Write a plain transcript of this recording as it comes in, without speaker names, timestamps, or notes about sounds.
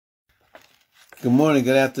Good morning,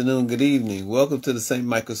 good afternoon, good evening. Welcome to the St.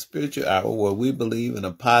 Michael Spiritual Hour, where we believe in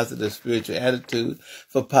a positive spiritual attitude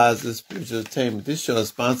for positive spiritual attainment. This show is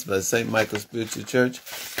sponsored by St. Michael Spiritual Church,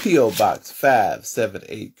 P.O. Box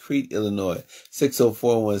 578, Crete, Illinois,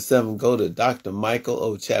 60417. Go to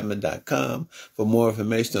drmichaelochapman.com for more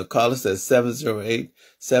information, or call us at 708-752-0895,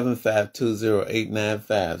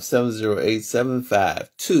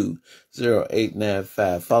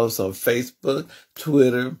 708-752-0895. Follow us on Facebook,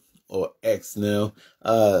 Twitter, or X now,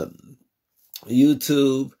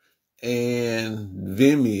 YouTube, and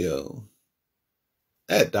Vimeo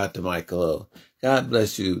at Dr. Michael O. God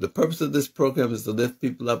bless you. The purpose of this program is to lift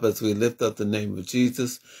people up as we lift up the name of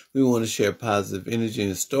Jesus. We want to share positive energy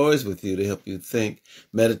and stories with you to help you think,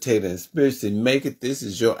 meditate, and spiritually make it. This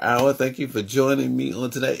is your hour. Thank you for joining me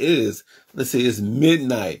on today. It's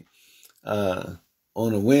midnight on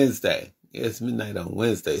a Wednesday. Yeah, it's midnight on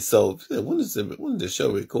Wednesday. So when is the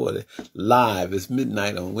show recorded? Live. It's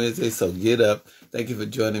midnight on Wednesday. So get up. Thank you for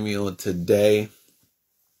joining me on today.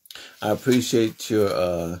 I appreciate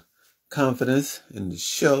your confidence in the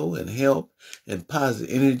show and help and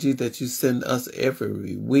positive energy that you send us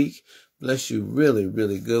every week. Bless you really,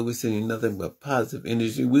 really good. We send you nothing but positive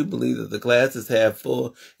energy. We believe that the glass is half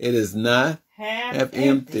full. It is not half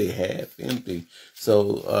empty.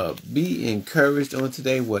 So be encouraged on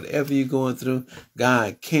today. Whatever you're going through,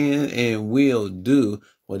 God can and will do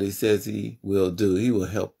what he says he will do. He will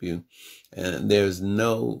help you. And there's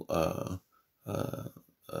no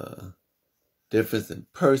difference in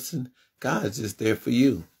person. God's just there for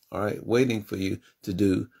you. All right, waiting for you to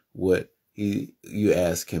do what you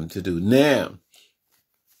ask him to do. Now,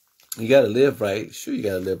 you got to live right. Sure, you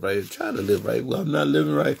got to live right. Try to live right. Well, I'm not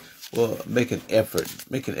living right. Well, make an effort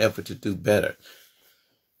to do better.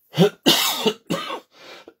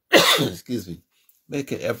 Excuse me.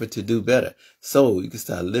 Make an effort to do better so you can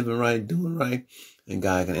start living right, doing right, and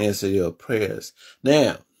God can answer your prayers.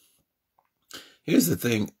 Now, here's the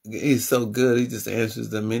thing. He's so good. He just answers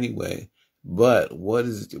them anyway. But what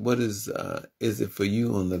is it for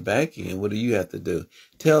you on the back end? What do you have to do?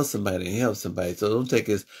 Tell somebody and help somebody. So don't take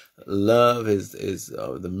his love,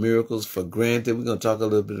 the miracles for granted. We're going to talk a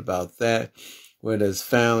little bit about that, where it is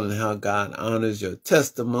found and how God honors your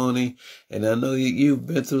testimony. And I know you've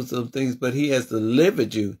been through some things, but he has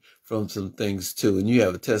delivered you from some things too. And you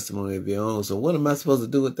have a testimony of your own. So what am I supposed to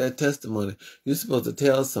do with that testimony? You're supposed to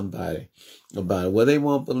tell somebody about it. Well, they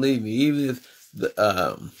won't believe me. Even if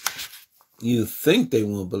you think they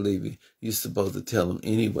won't believe you, you're supposed to tell them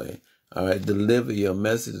anyway. All right, deliver your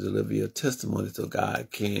message, deliver your testimony so God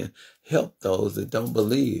can help those that don't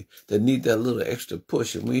believe, that need that little extra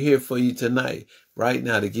push. And we're here for you tonight, right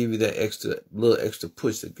now, to give you that little extra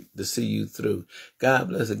push to see you through. God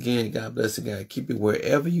bless again. God bless again. Keep you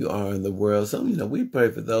wherever you are in the world. So, we pray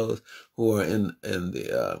for those who are in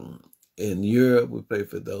Europe. We pray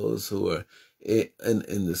for those who are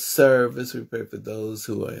in the service. We pray for those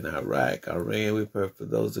who are in Iraq, Iran. We pray for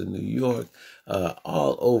those in New York,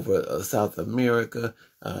 all over South America,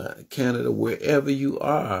 Canada, wherever you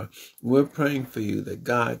are. We're praying for you that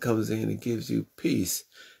God comes in and gives you peace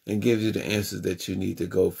and gives you the answers that you need to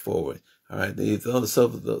go forward. All right.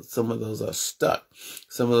 Some of those are stuck.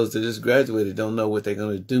 Some of those that just graduated don't know what they're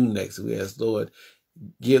going to do next. We ask, Lord,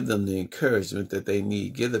 give them the encouragement that they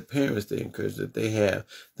need. Give the parents the encouragement that they have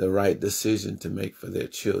the right decision to make for their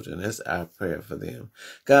children. That's our prayer for them.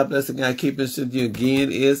 God bless and God keep us with you again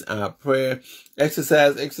is our prayer.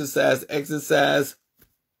 Exercise.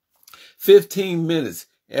 15 minutes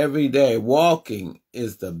every day. Walking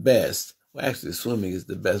is the best. Well, actually, swimming is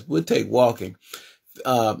the best. We'll take walking.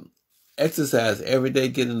 Exercise every day.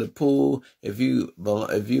 Get in the pool. If you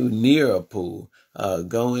near a pool,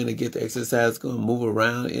 go in and get the exercise going. Move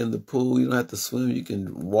around in the pool. You don't have to swim. You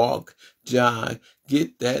can walk, jog.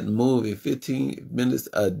 Get that moving. 15 minutes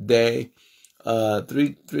a day,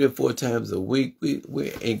 3 or 4 times a week.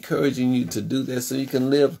 We're encouraging you to do that so you can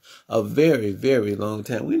live a very, very long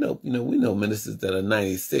time. We know ministers that are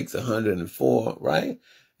 96, 104, right?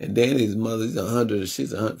 And Danny's mother's 100.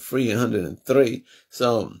 She's 103.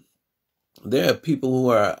 So there are people who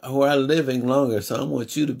are living longer, so I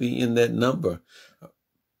want you to be in that number.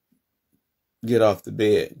 Get off the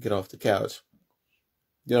bed, get off the couch,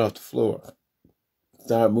 get off the floor,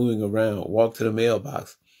 start moving around, walk to the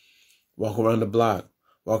mailbox, walk around the block,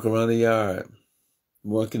 walk around the yard,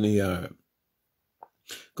 work in the yard,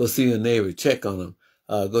 go see your neighbor, check on them,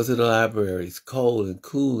 go to the library. It's cold and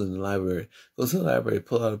cool in the library. Go to the library,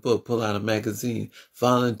 pull out a book, pull out a magazine,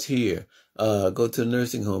 volunteer. Go to a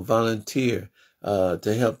nursing home, volunteer.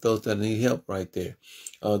 to help those that need help right there.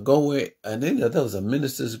 Go where, and then there was a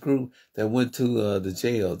ministers group that went to the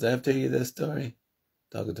jail. Did I tell you that story?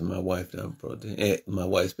 Talking to my wife now, bro. My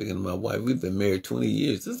wife, speaking to my wife, we've been married 20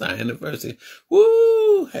 years. This is our anniversary.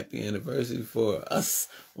 Woo! Happy anniversary for us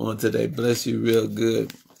on today. Bless you real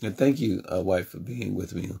good. And thank you, wife, for being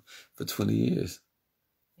with me for 20 years.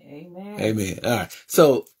 Amen. Amen. All right.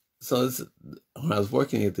 So when I was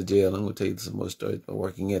working at the jail, I'm going to tell you some more stories about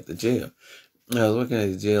working at the jail. I was working at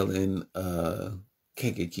the jail in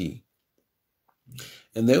Kankakee.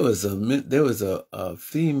 And there was a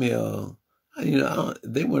female,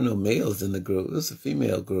 there were no males in the group. It was a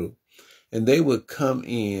female group. And they would come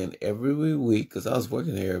in every week, because I was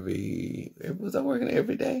working there was I working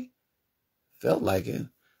every day? Felt like it.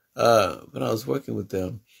 But I was working with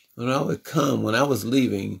them. When I would come, when I was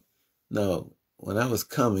leaving, when I was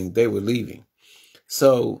coming, they were leaving.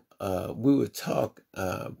 So we would talk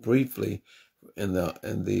briefly in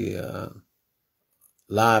the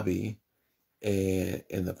lobby and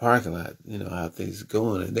in the parking lot, how things are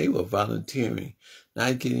going. And they were volunteering,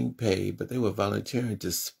 not getting paid, but they were volunteering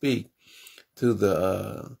to speak to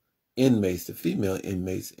the inmates, the female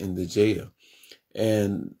inmates in the jail.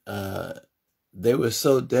 And they were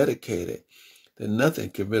so dedicated that nothing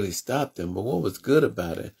could really stop them. But what was good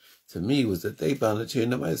about it to me was that they volunteered.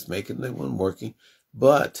 Nobody's making, they weren't working.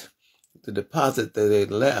 But the deposit that they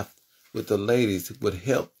left with the ladies would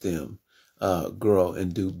help them grow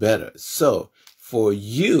and do better. So for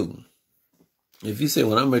you, if you say,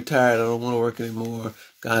 when I'm retired, I don't want to work anymore,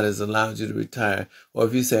 God has allowed you to retire. Or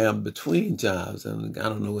if you say, I'm between jobs and I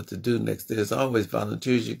don't know what to do next, there's always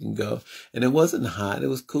volunteers you can go. And it wasn't hot. It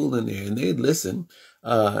was cool in there. And they'd listen.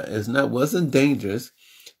 It wasn't dangerous.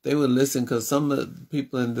 They would listen because some of the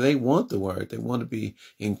people, they want the word. They want to be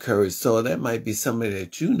encouraged. So that might be somebody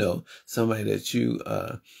that you know, somebody that you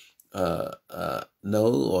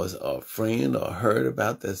know or a friend or heard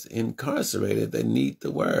about that's incarcerated that need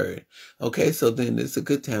the word. Okay, so then it's a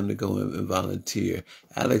good time to go and volunteer.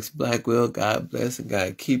 Alex Blackwell, God bless and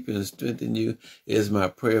God keep you and strengthen you is my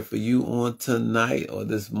prayer for you on tonight or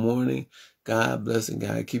this morning. God bless and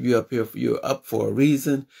God keep you up here. You're up for a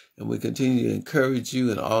reason, and we continue to encourage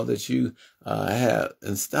you in all that you have.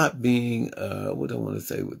 And stop being, what do I want to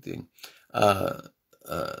say with you?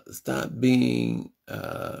 Stop being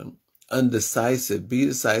undecisive. Be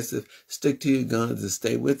decisive. Stick to your guns and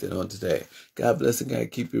stay with it on today. God bless and God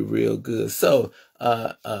keep you real good. So,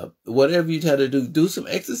 whatever you try to do some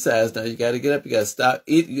exercise now. You got to get up. You got to stop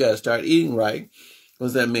eating. You got to start eating right. What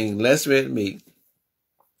does that mean? Less red meat.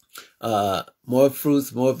 More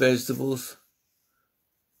fruits, more vegetables.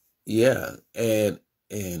 Yeah. And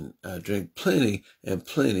drink plenty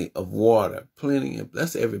of water.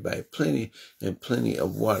 That's everybody. Plenty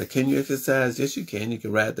of water. Can you exercise? Yes, you can. You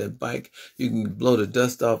can ride that bike. You can blow the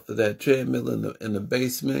dust off of that treadmill in the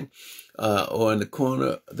basement, or in the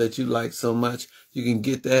corner that you like so much. You can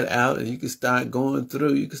get that out and you can start going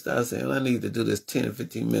through. You can start saying, I need to do this 10 or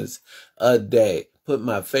 15 minutes a day. Put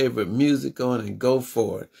my favorite music on and go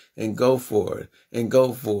for it, and go for it, and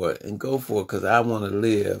go for it, and go for it, because I want to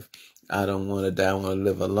live. I don't want to die. I want to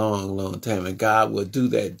live a long, long time, and God will do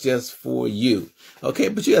that just for you. Okay,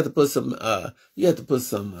 but you have to put some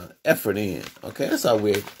effort in. Okay, that's all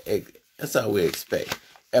we expect,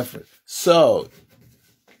 effort. So,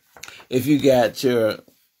 if you got your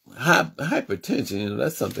hypertension,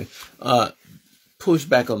 that's something. Push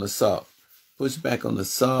back on the salt. Push back on the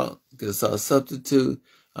salt. Get a salt substitute.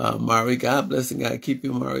 Mari, God bless and God keep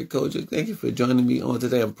you, Mari Kojic. Thank you for joining me on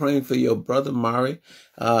today. I'm praying for your brother, Mari,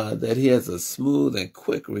 that he has a smooth and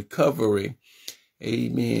quick recovery.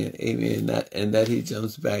 Amen. Amen. And that he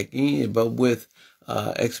jumps back in, but with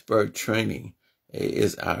expert training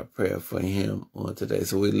is our prayer for him on today.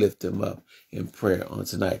 So we lift him up in prayer on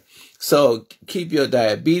tonight. So keep your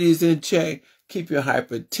diabetes in check. Keep your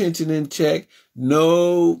hypertension in check.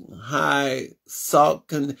 No high salt.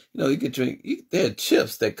 You can drink. There are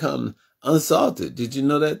chips that come unsalted. Did you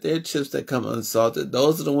know that there are chips that come unsalted?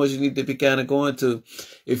 Those are the ones you need to be kind of going to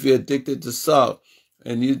if you're addicted to salt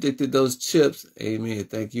and you're addicted to those chips. Amen.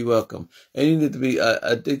 Thank you. Welcome. And you need to be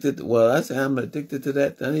addicted. Well, I say I'm addicted to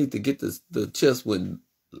that. I need to get the chips with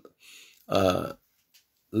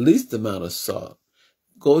least amount of salt.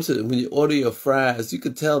 When you order your fries, you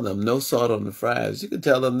can tell them no salt on the fries. You can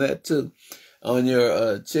tell them that too. On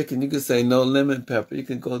your chicken, you can say no lemon pepper. You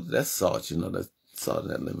can go, that's salt, that's salt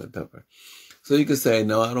and that lemon pepper. So you can say,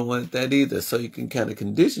 no, I don't want that either. So you can kind of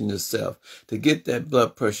condition yourself to get that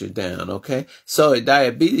blood pressure down, okay? So a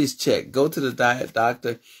diabetes check. Go to the diet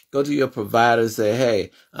doctor. Go to your provider. Say,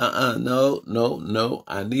 hey, no,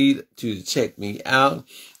 I need you to check me out.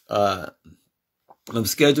 I'm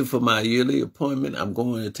scheduled for my yearly appointment. I'm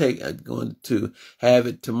going to have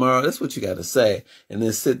it tomorrow. That's what you got to say. And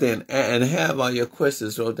then sit there and have all your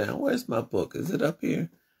questions wrote down. Where's my book? Is it up here?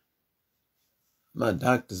 My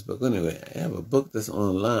doctor's book. Anyway, I have a book that's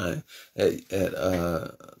online at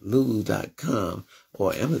lulu.com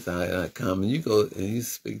or amazon.com, and you go and you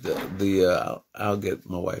speak I'll get,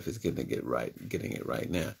 my wife is getting it right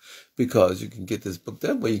now, because you can get this book.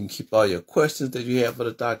 That way you can keep all your questions that you have for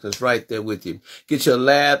the doctors right there with you. Get your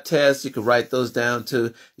lab tests. You can write those down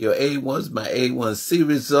to your A1s, my A1C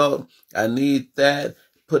result. I need that.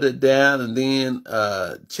 Put it down, and then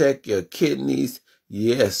check your kidneys.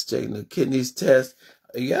 Yes, checking the kidneys test.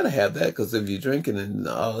 You got to have that, because if you're drinking and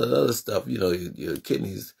all that other stuff, your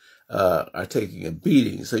kidneys are taking a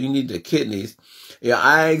beating. So you need the kidneys. Your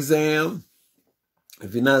eye exam.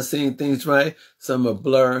 If you're not seeing things right, some are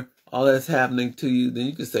blur, all that's happening to you, then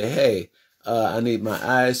you can say, hey, I need my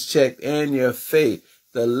eyes checked, and your feet.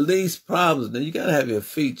 The least problems. Now, you got to have your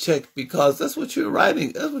feet checked, because that's what you're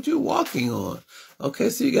riding. That's what you're walking on. Okay,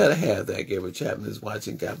 so you got to have that. Gabriel Chapman is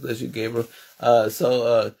watching. God bless you, Gabriel.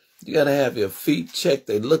 You got to have your feet checked.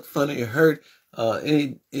 They look funny, hurt,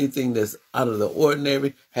 anything that's out of the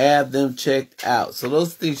ordinary, have them checked out. So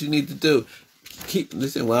those things you need to do.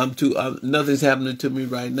 Listen, nothing's happening to me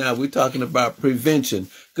right now. We're talking about prevention.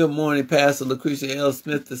 Good morning, Pastor Lucretia L.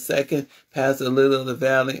 Smith II, Pastor Little of the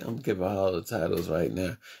Valley. I'm giving her all the titles right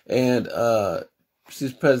now. And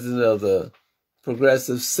she's president of the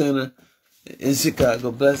Progressive Center in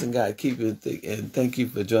Chicago. Blessing God, keep you, and thank you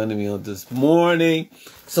for joining me on this morning.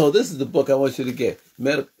 So this is the book I want you to get.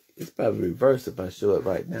 It's probably reversed if I show it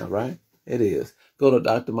right now, right? It is. Go to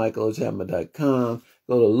drmichaelchapman.com.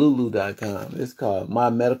 Go to lulu.com. It's called My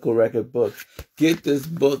Medical Record Book. Get this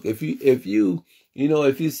book. If you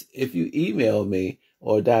email me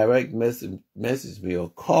or direct message me or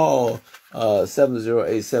call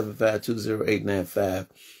 708-752-0895,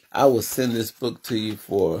 I will send this book to you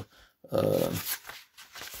for how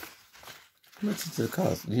much does it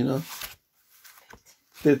cost?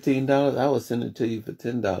 $15. I will send it to you for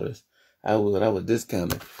 $10. I would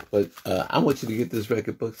discount it. But I want you to get this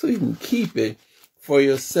record book so you can keep it for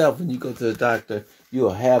yourself. When you go to the doctor,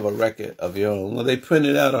 you'll have a record of your own. Well, they print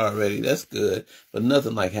it out already. That's good. But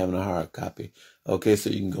nothing like having a hard copy. Okay,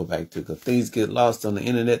 so you can go back to it. Because things get lost on the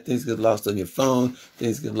internet. Things get lost on your phone.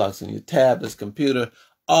 Things get lost on your tablets, computer,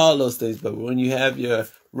 all those things. But when you have your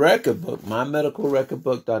record book, My Medical Record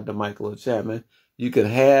Book, Dr. Michael Chapman, you can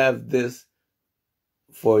have this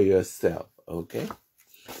for yourself. Okay?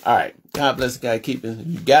 All right. God bless God.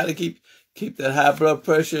 You got to keep that high blood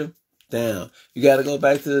pressure down. You got to go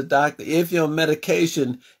back to the doctor. If your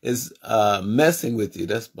medication is messing with you,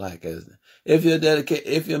 that's black, isn't it? If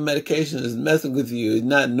your medication is messing with you, it's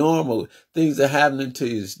not normal, things are happening to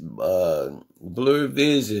you, blurred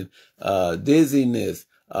vision, dizziness,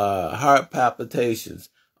 heart palpitations,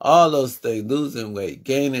 all those things, losing weight,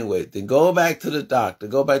 gaining weight, then go back to the doctor,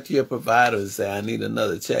 go back to your provider and say, I need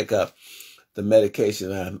another checkup. The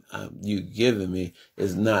medication you giving me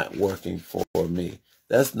is not working for me.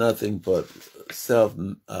 That's nothing but self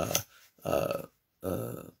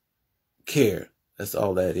care. That's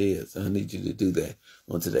all that is. I need you to do that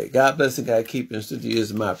on today. God bless and God keep you. And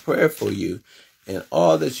is my prayer for you. And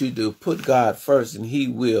all that you do, put God first, and He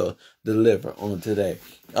will deliver on today.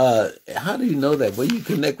 How do you know that? Well, you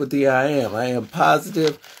connect with the I am. I am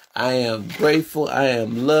positive. I am grateful. I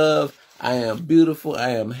am loved. I am beautiful. I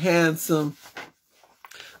am handsome.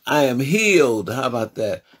 I am healed. How about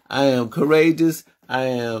that? I am courageous. I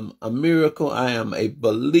am a miracle. I am a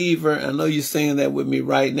believer. I know you're saying that with me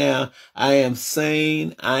right now. I am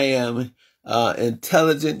sane. I am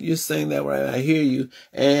intelligent. You're saying that right. I hear you.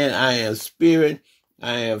 And I am spirit.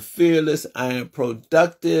 I am fearless. I am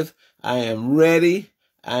productive. I am ready.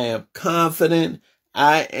 I am confident.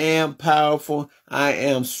 I am powerful. I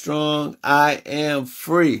am strong. I am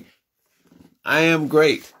free. I am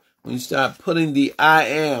great. When you start putting the I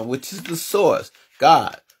am, which is the source,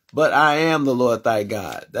 God. But I am the Lord thy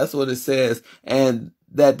God. That's what it says. And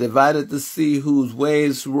that divided the sea, whose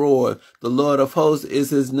waves roar. The Lord of hosts is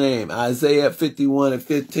his name. Isaiah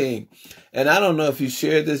 51:15. And I don't know if you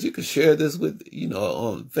shared this. You can share this with,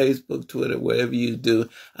 on Facebook, Twitter, whatever you do.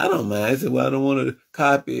 I don't mind. I said, well, I don't want to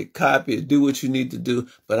copy it. Do what you need to do,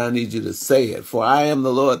 but I need you to say it. For I am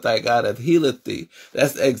the Lord thy God that healeth thee.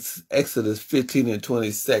 That's Exodus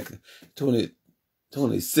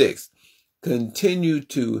 15:26. Continue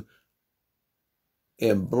to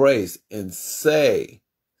embrace and say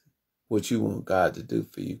what you want God to do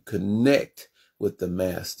for you. Connect with the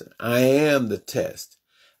master. I am the test.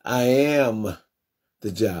 I am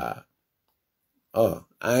the job. Oh,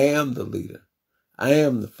 I am the leader. I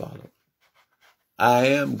am the follower. I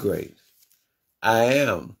am great. I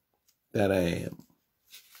am that I am.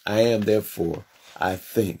 I am, therefore, I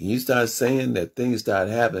think. You start saying that, things start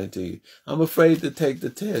happening to you. I'm afraid to take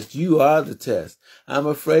the test. You are the test. I'm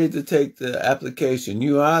afraid to take the application.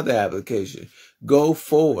 You are the application. Go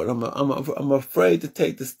forward. I'm afraid to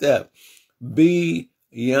take the step. Be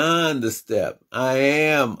beyond the step. I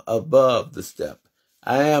am above the step.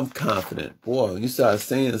 I am confident. Boy, when you start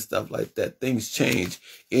saying stuff like that, things change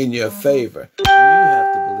in your favor. You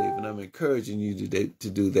have to believe, and I'm encouraging you to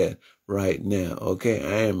do that right now. Okay,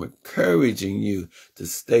 I am encouraging you to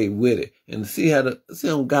stay with it and see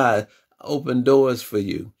how God open doors for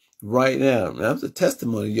you right now. That's a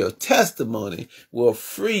testimony. Your testimony will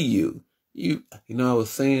free you. I was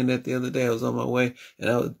saying that the other day. I was on my way,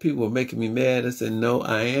 and people were making me mad. I said, "No,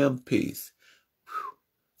 I am peace.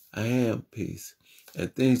 I am peace."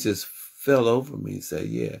 And things just fell over me and said,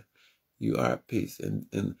 "Yeah, you are peace,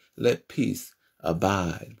 and let peace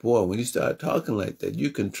abide." Boy, when you start talking like that, you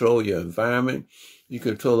control your environment. You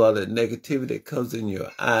control all that negativity that comes in your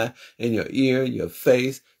eye, in your ear, your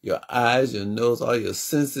face, your eyes, your nose, all your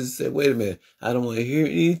senses. Say, wait a minute, I don't want to hear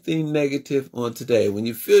anything negative on today. When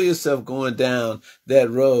you feel yourself going down that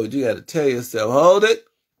road, you got to tell yourself, hold it.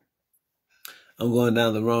 I'm going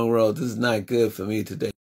down the wrong road. This is not good for me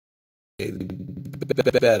today.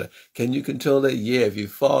 Better. Can you control it? Yeah. If you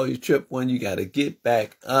fall, you trip one, you got to get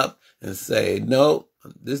back up and say, no,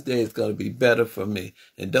 this day is going to be better for me.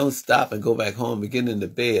 And don't stop and go back home and get into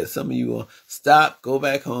bed. Some of you will stop, go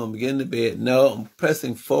back home, get into bed. No, I'm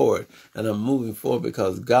pressing forward and I'm moving forward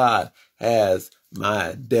because God has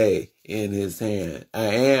my day in his hand. I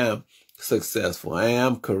am successful. I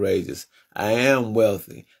am courageous. I am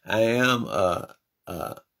wealthy. I am a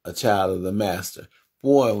child of the master.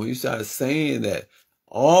 Boy, when you start saying that,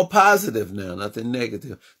 all positive now, nothing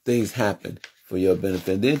negative, things happen for your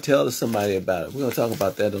benefit. And then tell somebody about it. We're going to talk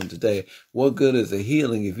about that on today. What good is a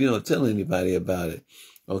healing if you don't tell anybody about it?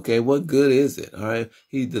 Okay, what good is it? All right,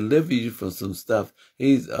 he delivered you from some stuff.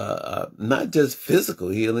 He's not just physical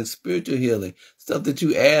healing, spiritual healing, stuff that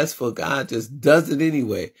you ask for. God just does it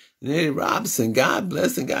anyway. Nettie Robinson, God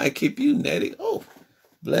bless and God keep you, Nettie. Oh,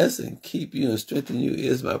 bless and keep you and strengthen you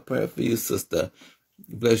is my prayer for you, sister.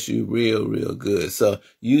 Bless you real, real good. So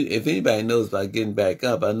if anybody knows about getting back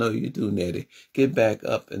up, I know you do, Nettie. Get back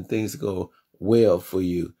up and things go well for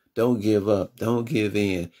you. Don't give up. Don't give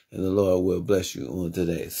in. And the Lord will bless you on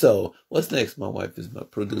today. So what's next? My wife is my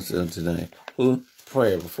producer on tonight.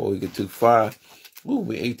 Prayer before we get too far.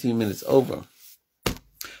 We're 18 minutes over.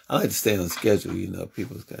 I like to stay on schedule.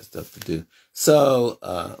 People's got stuff to do. So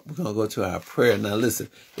we're going to go to our prayer. Now, listen,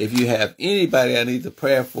 if you have anybody I need to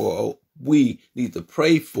pray for, or we need to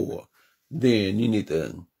pray for, then you need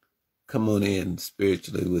to come on in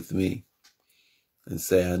spiritually with me and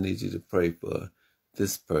say, I need you to pray for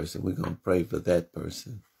this person. We're going to pray for that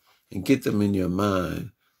person. And get them in your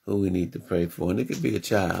mind who we need to pray for. And it could be a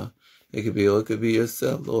child. It could be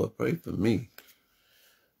yourself. Lord, pray for me.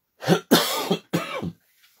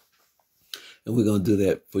 And we're going to do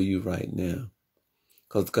that for you right now.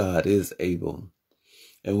 Because God is able.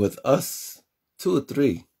 And with us, 2 or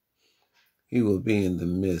 3, he will be in the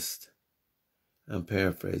midst. I'm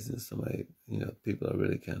paraphrasing somebody. People are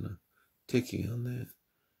really kind of ticky on that.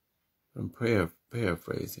 I'm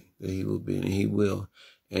paraphrasing that he will be, and he will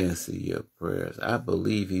answer your prayers. I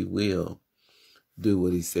believe he will do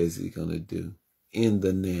what he says he's going to do in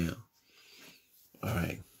the now. All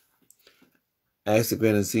right. I ask the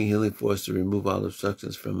great unseen healing force to remove all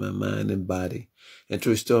obstructions from my mind and body and to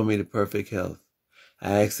restore me to perfect health.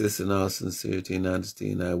 I ask this in all sincerity and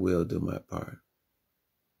honesty, and I will do my part.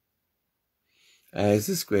 I ask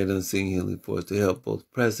this great unseen healing force to help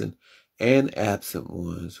both present and absent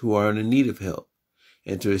ones who are in need of help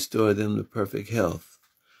and to restore them to perfect health.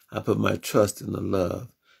 I put my trust in the love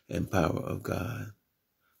and power of God.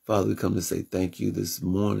 Father, we come to say thank you this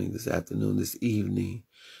morning, this afternoon, this evening,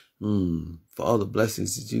 for all the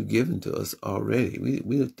blessings that you've given to us already.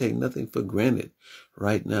 We take nothing for granted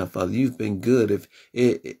right now, Father. You've been good.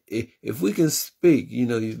 If we can speak,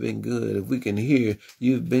 you've been good. If we can hear,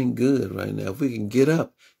 you've been good right now. If we can get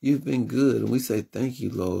up, you've been good. And we say thank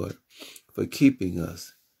you, Lord, for keeping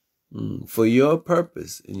us, for your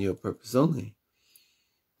purpose and your purpose only.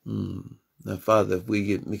 Now, Father, if we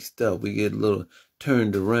get mixed up, we get a little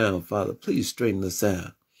turned around, Father, please straighten us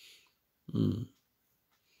out.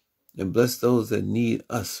 And bless those that need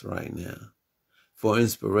us right now for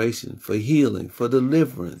inspiration, for healing, for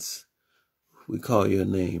deliverance. We call your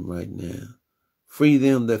name right now. Free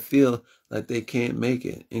them that feel like they can't make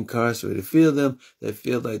it, incarcerated. Feel them that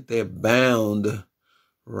feel like they're bound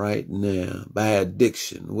right now by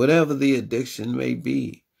addiction, whatever the addiction may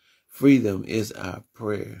be. Freedom is our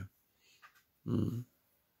prayer.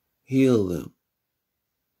 Heal them.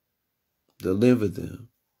 Deliver them.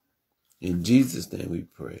 In Jesus' name we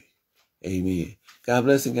pray. Amen. God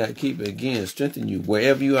bless and God keep it again. Strengthen you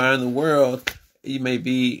wherever you are in the world. You may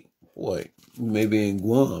be, you may be in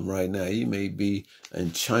Guam right now. You may be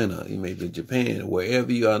in China. You may be in Japan.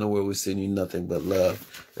 Wherever you are in the world, we're sending you nothing but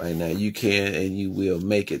love right now. You can and you will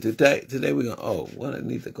make it. Today we're going, I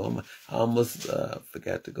need to go. I almost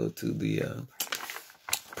forgot to go to the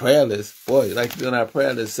prayer list. Boy, you'd like to be on our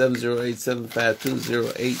prayer list,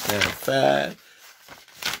 708-752-0895.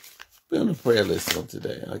 Be on the prayer list on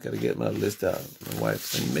today. I got to get my list out. My wife's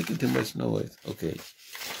saying, making too much noise. Okay,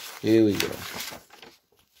 here we go.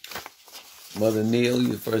 Mother Neil,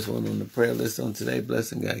 you're the first one on the prayer list on today.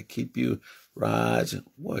 Blessing God, keep you. Raj,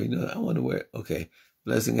 well, I wonder where. Okay,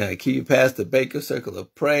 blessing God, keep you. Pastor Baker, Circle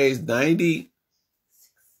of Praise,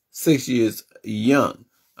 96 years young.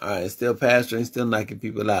 All right, still pastoring, still knocking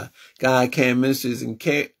people out. God Can Ministries in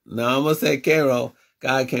Carroll.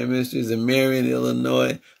 God Can Ministries in Marion,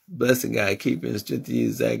 Illinois. Blessing God, keeping and strengthening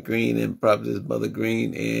you, Zach Green and Prophetess Mother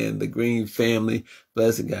Green and the Green family.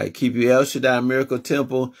 Blessing God, keep you. El Shaddai Miracle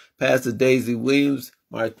Temple, Pastor Daisy Williams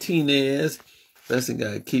Martinez. Blessing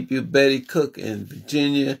God, keep you. Betty Cook in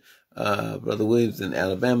Virginia. Brother Williams in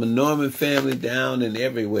Alabama. Norman family down and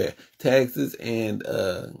everywhere. Texas and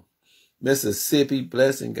Mississippi.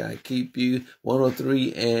 Blessing God, keep you.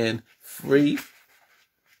 103 and free.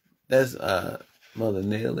 That's Mother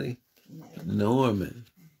Nellie Norman.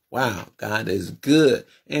 Wow, God is good.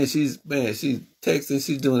 And she's texting,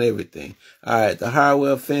 she's doing everything. All right, the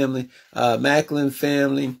Harwell family, Macklin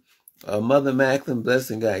family, Mother Macklin,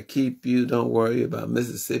 blessing God keep you. Don't worry about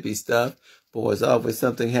Mississippi stuff. Boy, it's always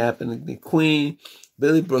something happening. The Queen,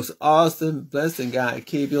 Billy Brooks Austin, blessing God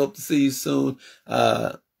keep you. Hope to see you soon.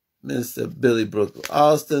 Mr. Billy Brooks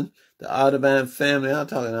Austin, the Audubon family. I'll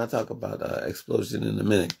talk about explosion in a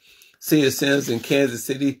minute. Senior Sims in Kansas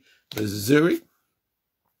City, Missouri.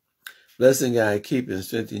 Blessing God, keep and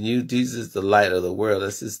strengthen you. Jesus is the light of the world.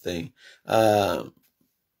 That's his thing. I'm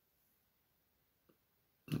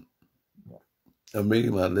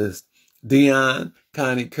reading my list. Dion,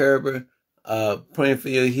 Connie Kerber, praying for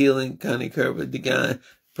your healing. Connie Kerber, Dion,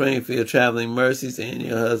 praying for your traveling mercies and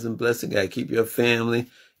your husband. Blessing God, keep your family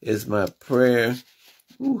is my prayer.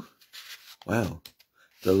 Ooh, wow.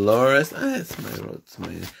 Dolores, I had somebody wrote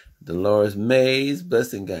somebody. Dolores Mays,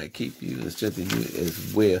 blessing God keep you and strengthen you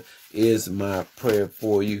as well is my prayer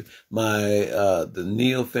for you. My the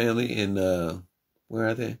Neal family in where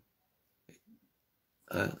are they?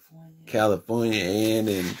 California and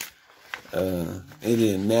in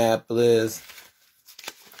Indianapolis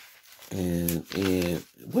and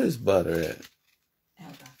where's Butter at?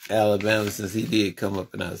 Alabama, since he did come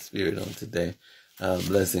up in our spirit on today.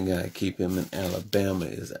 Blessing God, keep him in Alabama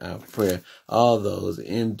is our prayer. All those,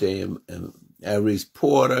 MJ and Aries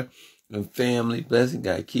Porter and family, blessing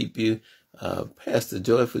God, keep you. Pastor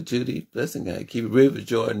Joyful Judy, blessing God, keep you. River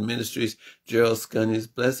Jordan Ministries, Gerald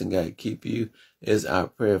Scunnies, blessing God, keep you is our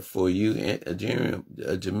prayer for you. And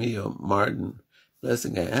Jamil Martin,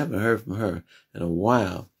 blessing God, I haven't heard from her in a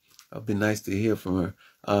while. It'll be nice to hear from her.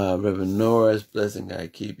 Reverend Norris, blessing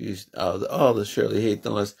God keep you. All the Shirley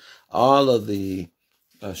Haythorns, all of the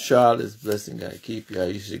Charlotte's, blessing God keep you.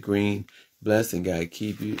 Aisha Green, blessing God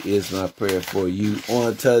keep you is my prayer for you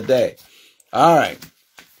on today. All right.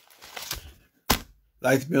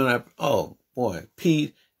 Like to be on our, oh boy,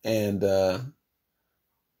 Pete and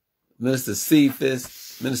Minister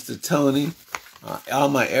Cephas, Minister Tony, all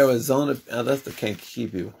my Arizona, that's the can't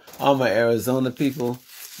keep you. All my Arizona people,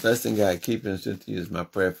 blessing God, keep and strength to you is my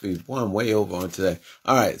prayer for you. Boy, I'm way over on today.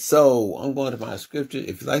 All right, so I'm going to my scripture.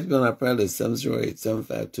 If you'd like to be on our prayer list,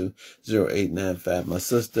 708-752-0895. My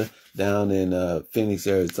sister down in Phoenix,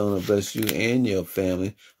 Arizona, bless you and your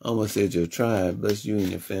family. I almost said your tribe. Bless you and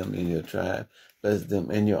your family and your tribe. Bless them.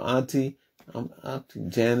 And your auntie, Auntie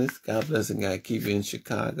Janice, God bless and God keep you in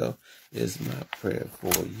Chicago is my prayer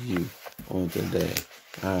for you on today.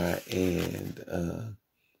 All right, and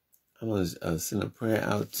I'm going to send a prayer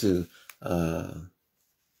out to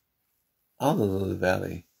all the Lily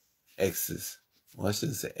Valley exes. Well, I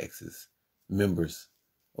shouldn't say exes. Members.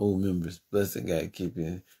 Old members. Blessing God keep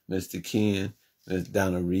you. Mr. Ken. Miss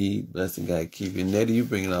Donna Reed. Blessing God keep you. Nettie, you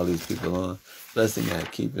bringing all these people on. Blessing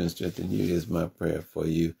God keep you and strengthen you is my prayer for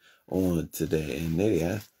you on today. And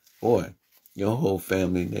Nettie, boy, your whole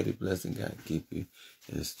family, Nettie, blessing God keep you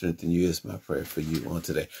and strengthen you is my prayer for you on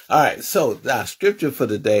today. All right, so our scripture for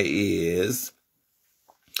today is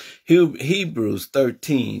Hebrews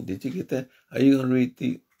 13. Did you get that? Are you going to read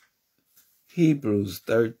the Hebrews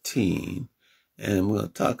 13? And we'll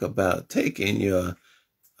talk about taking your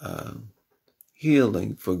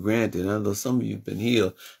healing for granted. I know some of you have been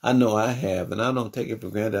healed. I know I have, and I don't take it for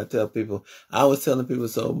granted. I tell people, I was telling people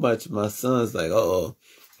so much. My son's like, uh-oh,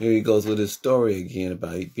 here he goes with his story again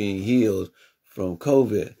about being healed from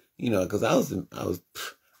COVID. You know, because I was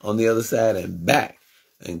on the other side and back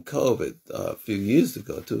in COVID a few years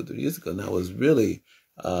ago, 2 or 3 years ago. And I was really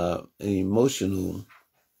an emotional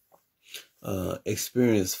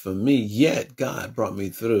experience for me. Yet God brought me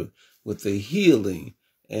through with the healing.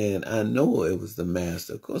 And I know it was the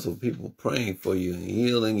master. Of course, with people praying for you and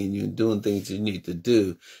healing and you doing things you need to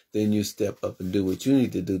do, then you step up and do what you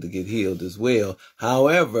need to do to get healed as well.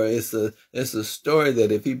 However, it's a story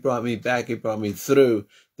that if he brought me back, he brought me through,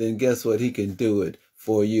 then guess what? He can do it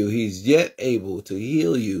for you. He's yet able to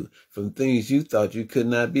heal you from things you thought you could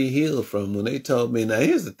not be healed from. When they told me, now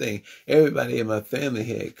here's the thing, everybody in my family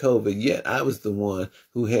had COVID, yet I was the one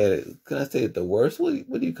who had it. Can I say it the worst? What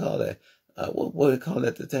do you call that? What do you call it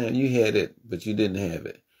at the time? You had it, but you didn't have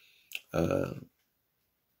it. I'm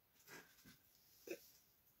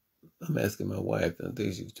asking my wife, and I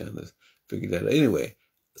think she was trying to figure that out. Anyway,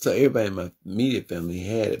 so everybody in my immediate family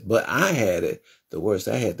had it, but I had it the worst.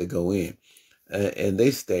 I had to go in. And they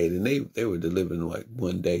stayed, and they were delivering like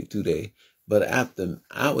 1 day, 2 days. But after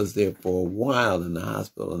I was there for a while in the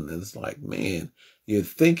hospital, and it's like, man, you're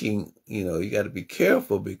thinking, you know, you got to be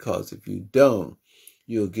careful, because if you don't,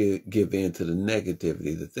 you'll give in to the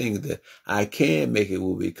negativity. The things that I can make it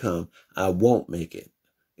will become I won't make it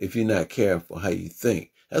if you're not careful how you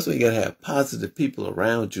think. That's why you got to have positive people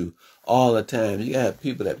around you all the time. You got to have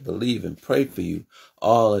people that believe and pray for you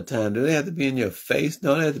all the time. Do they have to be in your face?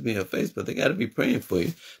 No, they have to be in your face, but they got to be praying for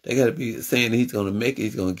you. They got to be saying that he's going to make it,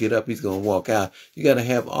 he's going to get up, he's going to walk out. You got to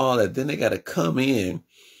have all that. Then they got to come in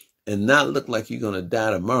and not look like you're going to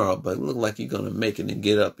die tomorrow, but look like you're going to make it and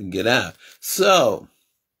get up and get out. So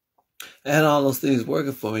I had all those things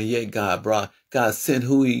working for me, yet God sent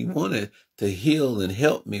who he wanted to heal and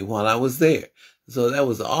help me while I was there. So that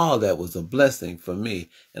was a blessing for me.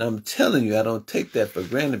 And I'm telling you, I don't take that for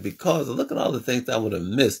granted, because look at all the things I would have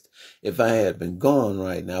missed if I had been gone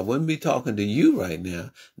right now. I wouldn't be talking to you right now,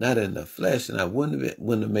 not in the flesh, and I wouldn't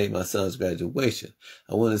have made my son's graduation.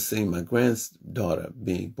 I wouldn't have seen my granddaughter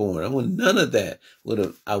being born. None of that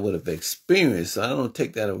I would have experienced. So I don't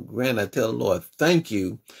take that for granted. I tell the Lord, thank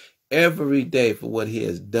you every day for what he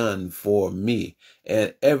has done for me.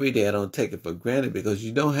 And every day I don't take it for granted, because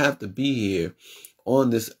you don't have to be here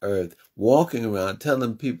on this earth walking around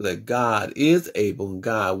telling people that God is able and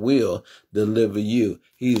God will deliver you.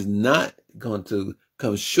 He's not going to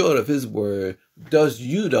come short of his word.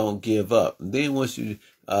 You don't give up. And then once you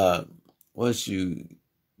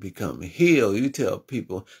become healed, you tell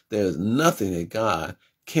people there's nothing that God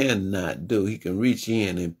cannot do. He can reach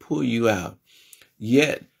in and pull you out.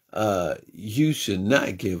 Yet you should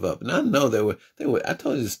not give up. And I know I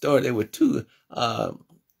told you the story, there were two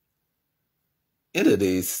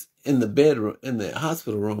entities in the bedroom, in the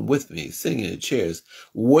hospital room with me, sitting in the chairs,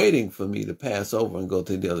 waiting for me to pass over and go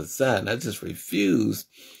to the other side. And I just refused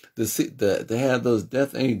to have those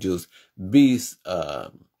death angels be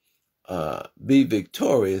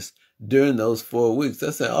victorious during those 4 weeks. I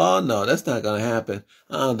said, oh no, that's not going to happen.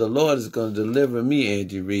 The Lord is going to deliver me,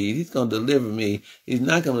 Angie Reed. He's going to deliver me. He's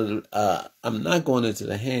not going to, I'm not going into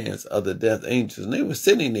the hands of the death angels. And they were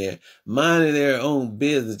sitting there minding their own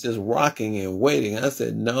business, just rocking and waiting. I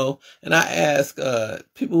said, no. And I asked,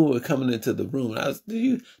 people who were coming into the room, I was,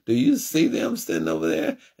 do you see them sitting over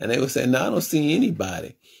there? And they were saying, no, I don't see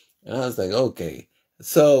anybody. And I was like, okay.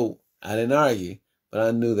 So I didn't argue. But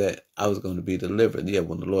I knew that I was going to be delivered. Yeah,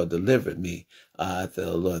 when the Lord delivered me, I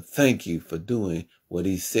tell the Lord, thank you for doing what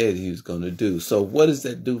he said he was going to do. So what does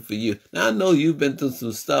that do for you? Now, I know you've been through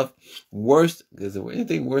some stuff worse. Is there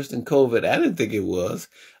anything worse than COVID? I didn't think it was.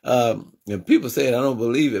 And people say it, I don't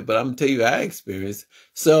believe it, but I'm going to tell you, I experienced.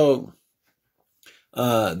 So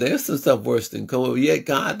there's some stuff worse than COVID, yet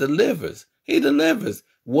God delivers. He delivers.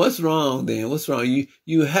 What's wrong then? What's wrong?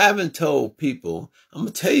 You haven't told people. I'm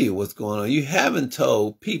going to tell you what's going on. You haven't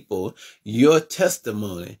told people your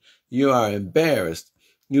testimony. You are embarrassed.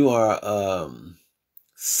 You are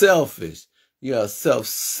selfish. You are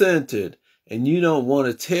self-centered. and you don't want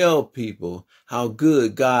to tell people how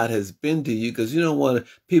good God has been to you because you don't want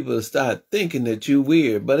people to start thinking that you're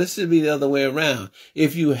weird. But it should be the other way around.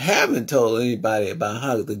 If you haven't told anybody about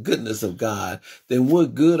how the goodness of God, then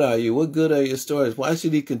what good are you? What good are your stories? Why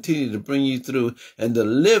should he continue to bring you through and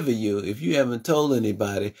deliver you if you haven't told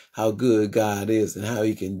anybody how good God is and how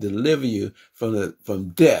he can deliver you from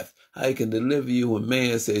death? How he can deliver you when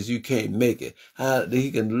man says you can't make it. How he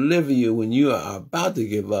can deliver you when you are about to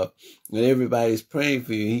give up and everybody's praying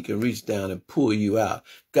for you. He can reach down and pull you out.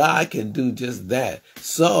 God can do just that.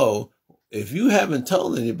 So if you haven't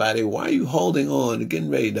told anybody, why are you holding on and getting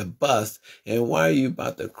ready to bust? And why are you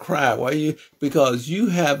about to cry? Because you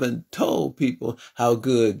haven't told people how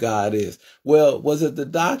good God is. Well, was it the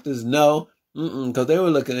doctors? No. Because they were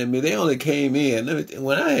looking at me. They only came in.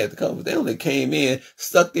 When I had the COVID, they only came in,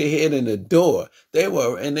 stuck their head in the door. They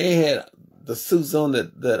had the suits on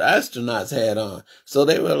that astronauts had on. So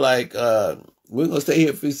they were like, we're going to stay here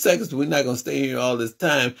a few seconds. We're not going to stay here all this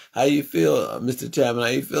time. How you feel, Mr. Chapman? How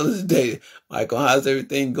you feel this day? Michael, how's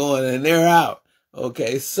everything going? And they're out.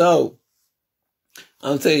 Okay, so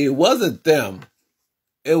I'm telling you, it wasn't them.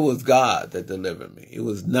 It was God that delivered me. It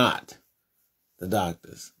was not the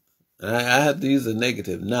doctors. And I have to use a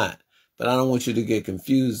negative, not. But I don't want you to get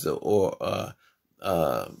confused or what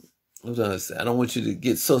was I going to say? I don't want you to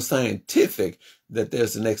get so scientific that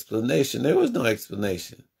there's an explanation. There was no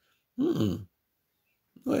explanation.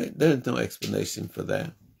 Wait, there's no explanation for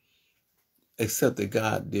that. Except that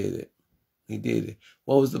God did it. He did it.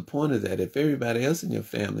 What was the point of that? If everybody else in your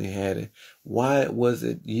family had it, why was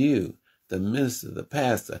it you, the minister, the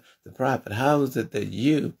pastor, the prophet? How was it that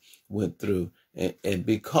you went through? And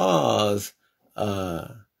because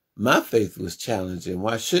my faith was challenging,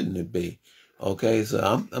 why shouldn't it be? Okay,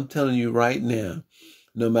 so I'm telling you right now,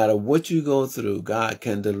 no matter what you go through, God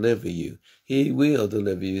can deliver you. He will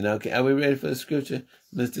deliver you. Now, are we ready for the scripture,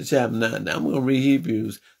 Mr. Chapman? Now I'm going to read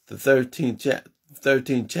Hebrews, the 13th chapter,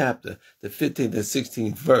 the 15th and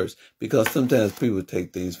 16th verse, because sometimes people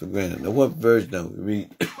take things for granted. Now, what version do we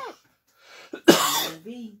read?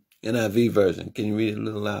 NIV version. Can you read it a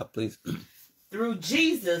little loud, please? Through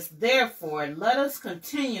Jesus, therefore, let us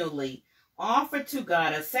continually offer to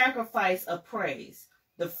God a sacrifice of praise,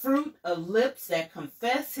 the fruit of lips that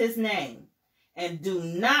confess his name, and do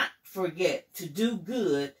not forget to do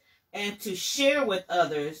good and to share with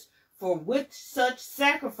others, for with such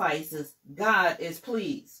sacrifices God is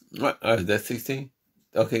pleased. What? Is that 16?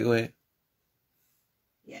 Okay, go ahead.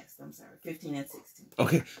 Yes, I'm sorry, 15 and 16.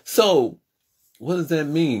 Okay, so what does that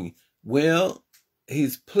mean? Well,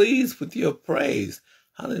 he's pleased with your praise.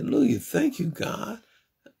 Hallelujah. Thank you, God,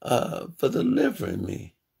 for delivering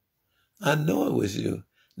me. I know it was you.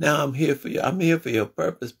 Now I'm here for you. I'm here for your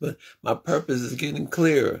purpose, but my purpose is getting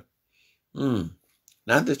clearer.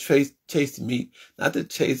 Not to chase meat, not to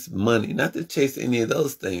chase money, not to chase any of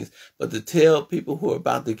those things, but to tell people who are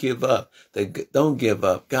about to give up that don't give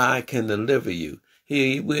up. God can deliver you.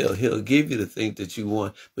 He will. He'll give you the things that you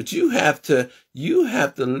want. But you have to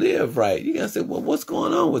live right. You got to say, well, what's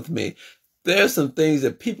going on with me? There's some things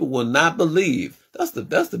that people will not believe. That's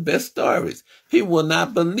the best stories. People will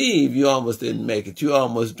not believe you almost didn't make it. You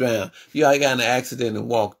almost drowned. You got in an accident and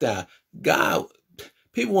walked out.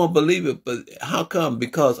 People won't believe it, but how come?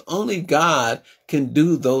 Because only God can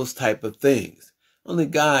do those type of things. Only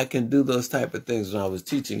God can do those type of things. When I was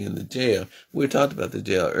teaching in the jail, we talked about the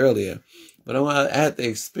jail earlier. But I had the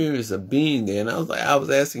experience of being there, and I was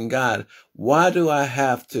asking God, why do I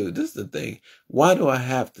have to? This is the thing. Why do I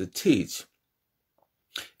have to teach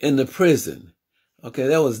in the prison? Okay,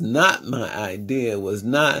 that was not my idea. It was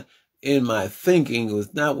not in my thinking. It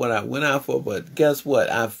was not what I went out for. But guess what?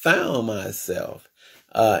 I found myself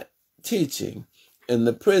teaching in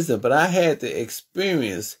the prison. But I had to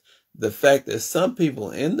experience the fact that some people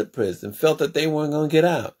in the prison felt that they weren't going to get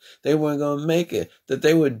out. They weren't going to make it. That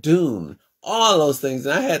they were doomed. All those things.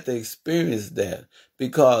 And I had to experience that,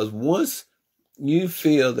 because once you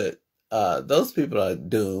feel that those people are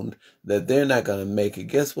doomed, that they're not going to make it,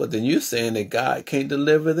 guess what? Then you're saying that God can't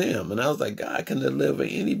deliver them. And I was like, God can deliver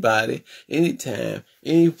anybody, anytime,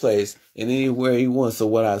 any place, and anywhere he wants. So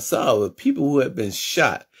what I saw was people who had been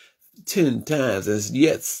shot 10 times and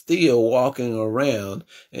yet still walking around.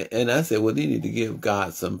 And I said, well, they need to give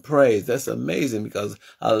God some praise. That's amazing, because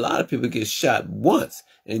a lot of people get shot once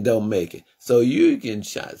and don't make it. So you getting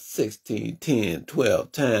shot 16, 10,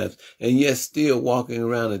 12 times and yet still walking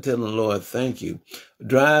around and telling the Lord, thank you.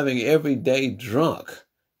 Driving every day drunk.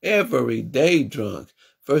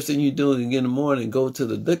 First thing you do in the morning, go to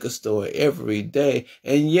the liquor store every day,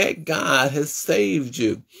 and yet God has saved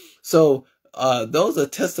you. So those are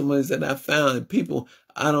testimonies that I found, and people,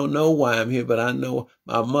 I don't know why I'm here, but I know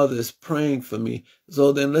my mother is praying for me.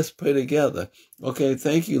 So then let's pray together. Okay,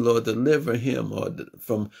 thank you, Lord. Deliver him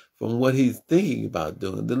from what he's thinking about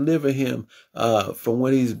doing. Deliver him from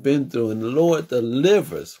what he's been through. And the Lord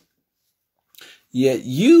delivers. Yet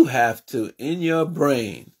you have to, in your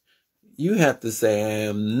brain, you have to say, I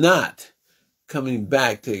am not coming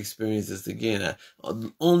back to experience this again.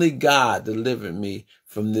 Only God delivered me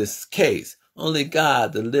from this case. Only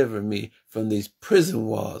God delivered me from these prison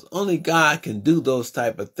walls. Only God can do those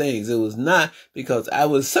type of things. It was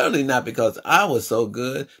certainly not because I was so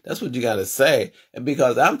good. That's what you got to say. And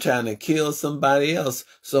because I'm trying to kill somebody else.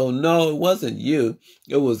 So no, it wasn't you.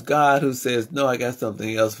 It was God who says, no, I got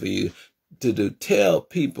something else for you to do. Tell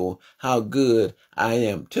people how good I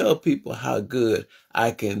am. Tell people how good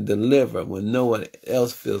I can deliver when no one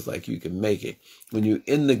else feels like you can make it. When you're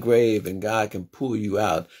in the grave and God can pull you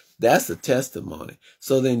out, that's a testimony.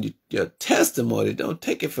 So then your testimony, don't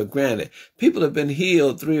take it for granted. People have been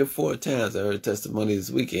healed 3 or 4 times. I heard a testimony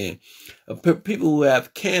this weekend of people who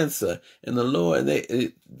have cancer, and the Lord,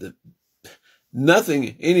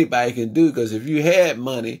 nothing anybody can do, because if you had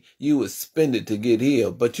money, you would spend it to get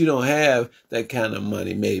healed. But you don't have that kind of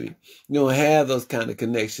money, maybe. You don't have those kind of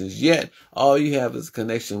connections yet. All you have is a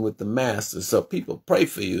connection with the Master. So people pray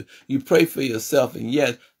for you. You pray for yourself. And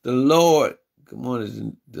yet the Lord, good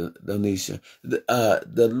morning, Donisha,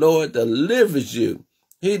 the Lord delivers you.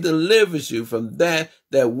 He delivers you from that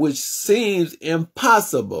which seems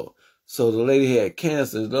impossible. So the lady had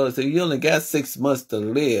cancer. The Lord said, you only got 6 months to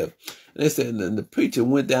live. And they said, and the preacher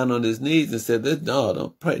went down on his knees and said, no,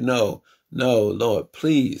 don't pray. No, Lord,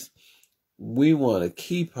 please. We want to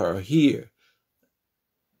keep her here.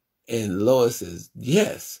 And the Lord says,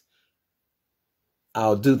 yes,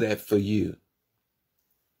 I'll do that for you.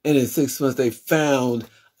 And in 6 months, they found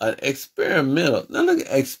an experimental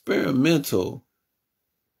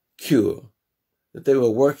cure that they were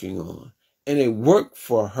working on. And it worked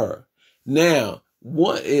for her. Now,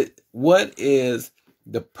 what is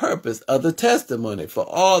the purpose of the testimony? For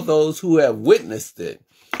all those who have witnessed it,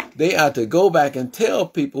 they are to go back and tell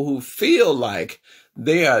people who feel like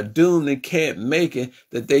they are doomed and can't make it,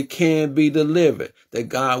 that they can be delivered, that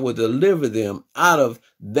God will deliver them out of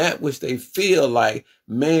that which they feel like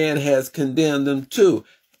man has condemned them to.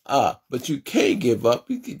 But you can't give up.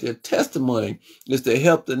 Your testimony is to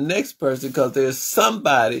help the next person, because there's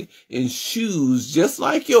somebody in shoes just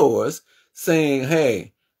like yours saying,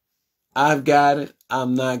 hey, I've got it.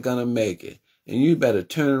 I'm not going to make it. And you better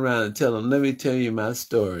turn around and tell them, let me tell you my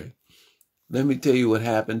story. Let me tell you what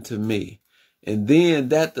happened to me. And then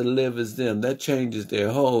that delivers them. That changes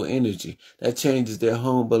their whole energy. That changes their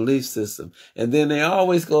whole belief system. And then they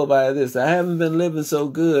always go by this: I haven't been living so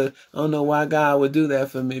good. I don't know why God would do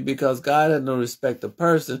that for me, because God has no respect of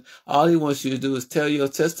person. All he wants you to do is tell your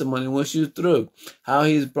testimony once you're through, how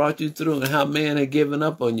he's brought you through, and how man had given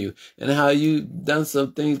up on you, and how you've done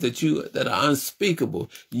some things that are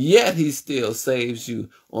unspeakable. Yet he still saves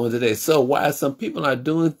you on today. So why some people are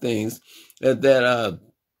doing things that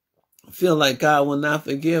feel like God will not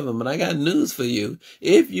forgive them. But I got news for you.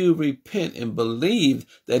 If you repent and believe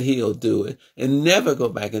that he'll do it and never go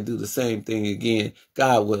back and do the same thing again,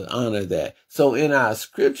 God will honor that. So in our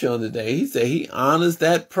scripture on the day, he said he honors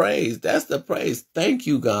that praise. That's the praise. Thank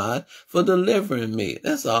you, God, for delivering me.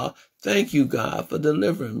 That's all. Thank you, God, for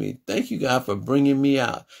delivering me. Thank you, God, for bringing me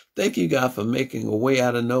out. Thank you, God, for making a way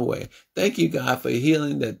out of no way. Thank you, God, for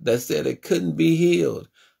healing that said it couldn't be healed.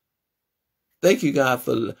 Thank you, God,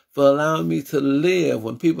 for allowing me to live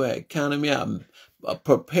when people had counted me out,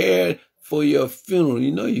 prepared for your funeral.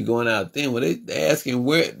 You know you're going out then when they're asking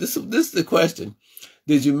where. This is the question: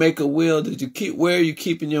 did you make a will? Where are you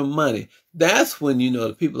keeping your money? That's when you know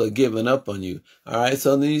the people are giving up on you. All right,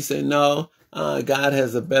 so then you say, no, God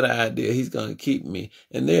has a better idea. He's going to keep me.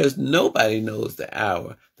 And there's nobody knows the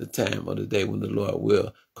hour, the time, or the day when the Lord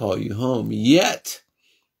will call you home. Yet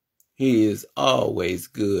he is always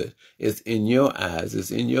good. It's in your eyes. It's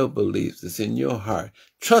in your beliefs. It's in your heart.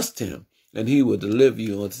 Trust him, and he will deliver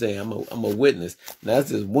you on today. I'm a witness. And that's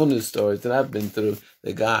just one of the stories that I've been through,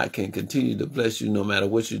 that God can continue to bless you no matter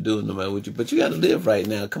what you do, no matter what you. But you got to live right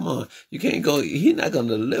now. Come on. You can't go. He's not going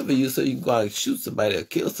to deliver you so you can go out and shoot somebody or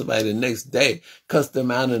kill somebody the next day. Cuss them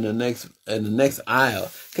out in the next aisle.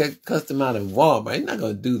 Cuss them out in Walmart. He's not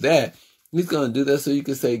going to do that. He's going to do that so you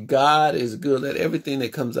can say, God is good. Let everything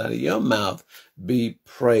that comes out of your mouth be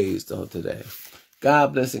praised on today.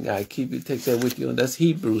 God bless and God keep you. Take that with you. And that's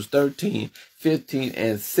Hebrews 13, 15,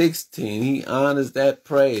 and 16. He honors that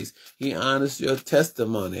praise. He honors your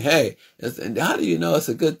testimony. Hey, and how do you know it's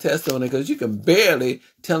a good testimony? Because you can barely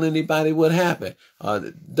tell anybody what happened.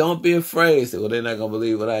 Don't be afraid. Say, well, they're not going to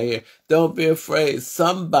believe what I hear. Don't be afraid.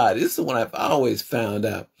 Somebody, this is what I've always found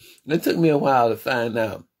out. And it took me a while to find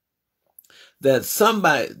out that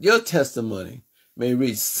somebody, your testimony may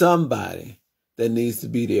reach somebody that needs to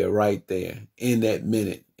be there right there in that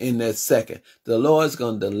minute, in that second. The Lord's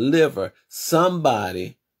going to deliver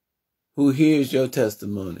somebody who hears your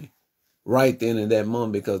testimony right then in that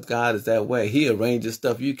moment, because God is that way. He arranges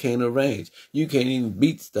stuff you can't arrange. You can't even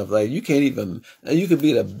beat stuff like you can't even, you could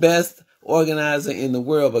be the best organizer in the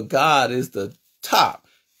world, but God is the top.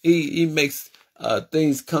 He makes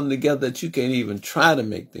things come together that you can't even try to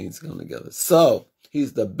make things come together. So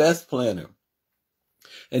he's the best planner.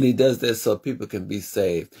 And he does that so people can be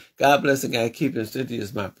saved. God bless and God keep and strengthen you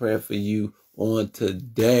is my prayer for you on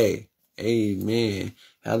today. Amen.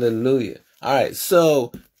 Hallelujah. All right.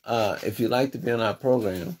 So if you'd like to be on our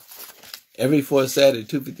program, every fourth Saturday,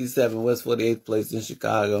 257 West 48th Place in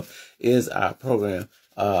Chicago is our program.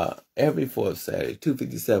 Every fourth Saturday,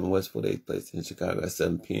 257 West 48th Place in Chicago at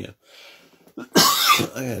 7 p.m. I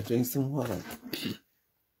gotta drink some water.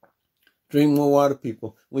 Drink more water,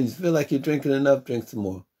 people. When you feel like you're drinking enough, drink some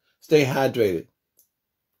more. Stay hydrated.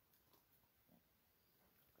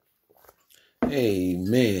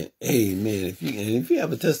 Amen. Amen. If you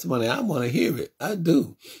have a testimony, I want to hear it. I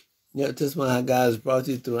do. You have a testimony how God has brought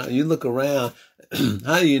you through. You look around.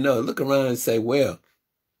 How do you know? Look around and say, well,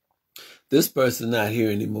 this person's not here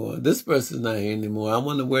anymore. This person's not here anymore. I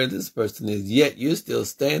wonder where this person is. Yet you're still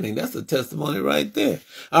standing. That's a testimony right there.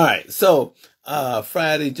 All right. So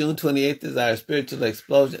Friday, June 28th is our spiritual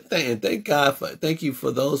explosion. Thank you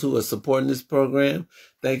for those who are supporting this program.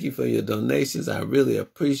 Thank you for your donations. I really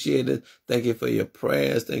appreciate it. Thank you for your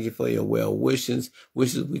prayers. Thank you for your well wishes. We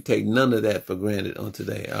take none of that for granted on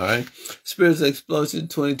today. All right. Spiritual Explosion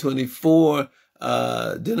 2024.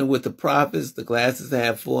 Dinner with the Prophets, the glasses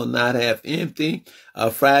half full, not half empty.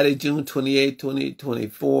 Friday, June 28,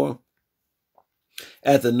 2024,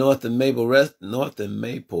 at the North and Maple. I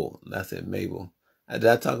said Mabel. Did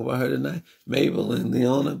I talk about her tonight? Mabel and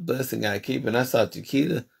Leona, blessing God keep. And I saw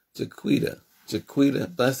Jaquita,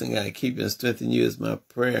 blessing God keep and strengthen you is my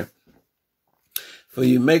prayer. For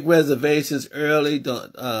you make reservations early,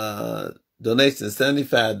 donation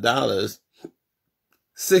 $75.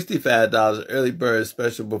 $65 early bird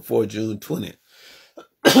special before June 20th.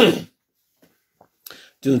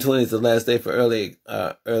 June 20th is the last day for early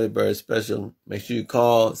bird special. Make sure you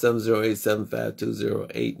call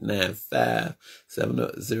 708-752-0895,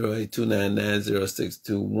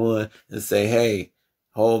 708-299-0621 and say, hey,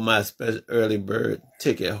 hold my special early bird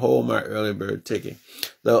ticket. Hold my early bird ticket.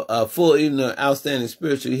 The full evening of outstanding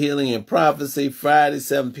spiritual healing and prophecy, Friday,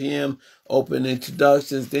 7 p.m., open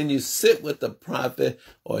introductions. Then you sit with the prophet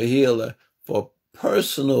or healer for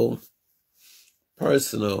personal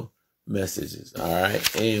messages. All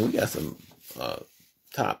right. And we got some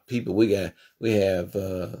top people. We have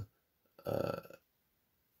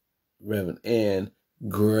Reverend Ann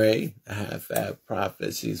Gray, a high five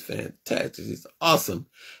prophet. She's fantastic. She's awesome.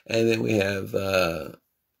 And then we have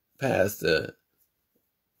Pastor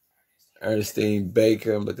Ernestine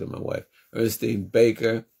Baker. I'm looking at my wife. Ernestine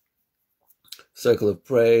Baker, Circle of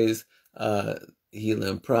Praise,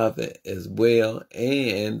 Healing Prophet as well.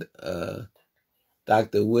 And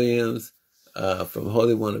Dr. Williams from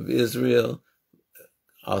Holy One of Israel,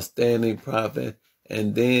 outstanding prophet.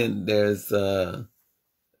 And then there's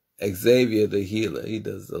Xavier the healer. He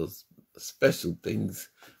does those special things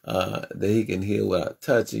that he can heal without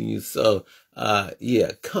touching you. So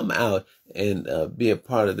come out and be a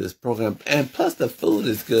part of this program. And plus the food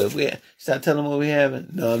is good. Should I tell them what we're having?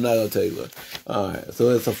 No, I'm not going to tell you what. All right.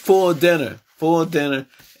 So it's a full dinner,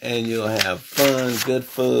 and you'll have fun, good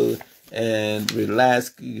food, and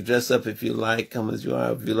relax. You can dress up if you like, come as you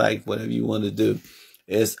are. If you like, whatever you want to do,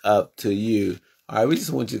 it's up to you. All right, we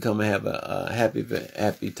just want you to come and have a happy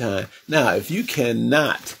time. Now, if you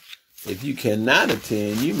cannot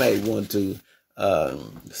attend, you may want to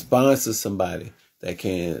sponsor somebody that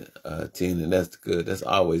can attend, and that's good. That's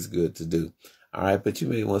always good to do. All right, but you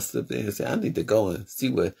may want to slip in and say, I need to go and see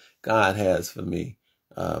what God has for me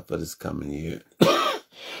for this coming year.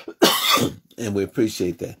 And we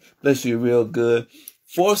appreciate that. Bless you real good.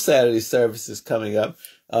 4th Saturday service is coming up.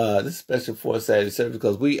 This special 4th Saturday service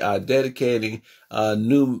because we are dedicating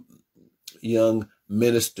new young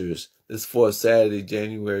ministers. This 4th Saturday,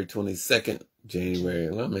 January 22nd.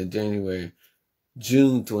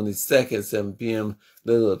 June 22nd, 7 p.m.,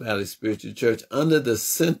 Little Valley Spiritual Church under the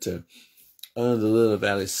Little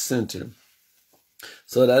Valley Center.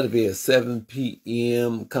 So that'll be at 7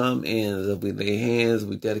 p.m. Come in as we lay hands.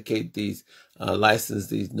 We dedicate these, license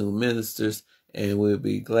these new ministers, and we'll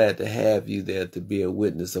be glad to have you there to be a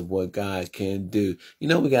witness of what God can do. You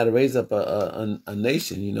know, we got to raise up a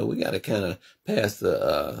nation. You know, we got to kind of pass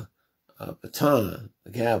the baton,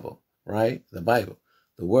 the gavel, right? The Bible,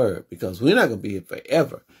 the word, because we're not going to be here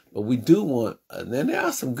forever. But we do want, and then there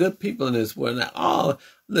are some good people in this world. Now,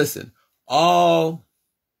 all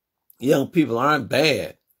young people aren't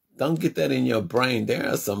bad. Don't get that in your brain. There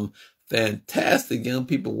are some fantastic young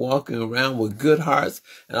people walking around with good hearts,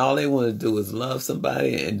 and all they want to do is love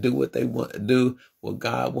somebody and do what they want to do, what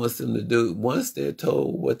God wants them to do once they're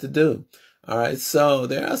told what to do. All right, so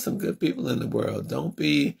there are some good people in the world. Don't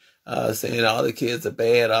be saying all the kids are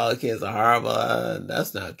bad, all the kids are horrible.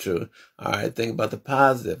 That's not true. All right, think about the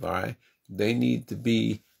positive. All right, they need to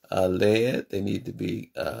be led. They need to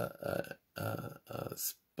be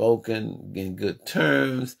spoken in good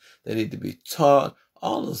terms. They need to be taught.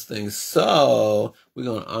 All those things. So we're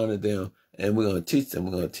going to honor them, and we're going to teach them.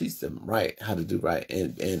 We're going to teach them right, how to do right,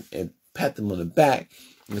 and pat them on the back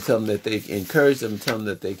and tell them that they encourage them and tell them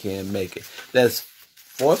that they can make it. That's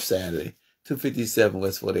fourth Saturday, 257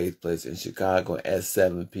 West 48th Place in Chicago at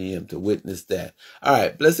 7 p.m. to witness that. All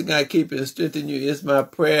right. Blessed God, keep you and strengthen you is my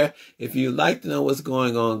prayer. If you'd like to know what's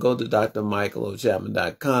going on, go to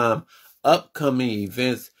drmichaelchapman.com. Upcoming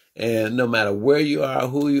events. And no matter where you are,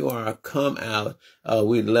 who you are, come out.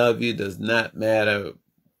 We love you. Does not matter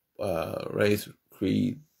race,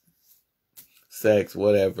 creed, sex,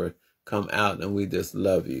 whatever. Come out, and we just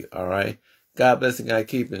love you. All right. God bless and God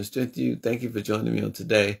keep and strengthen you. Thank you for joining me on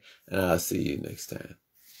today, and I'll see you next time.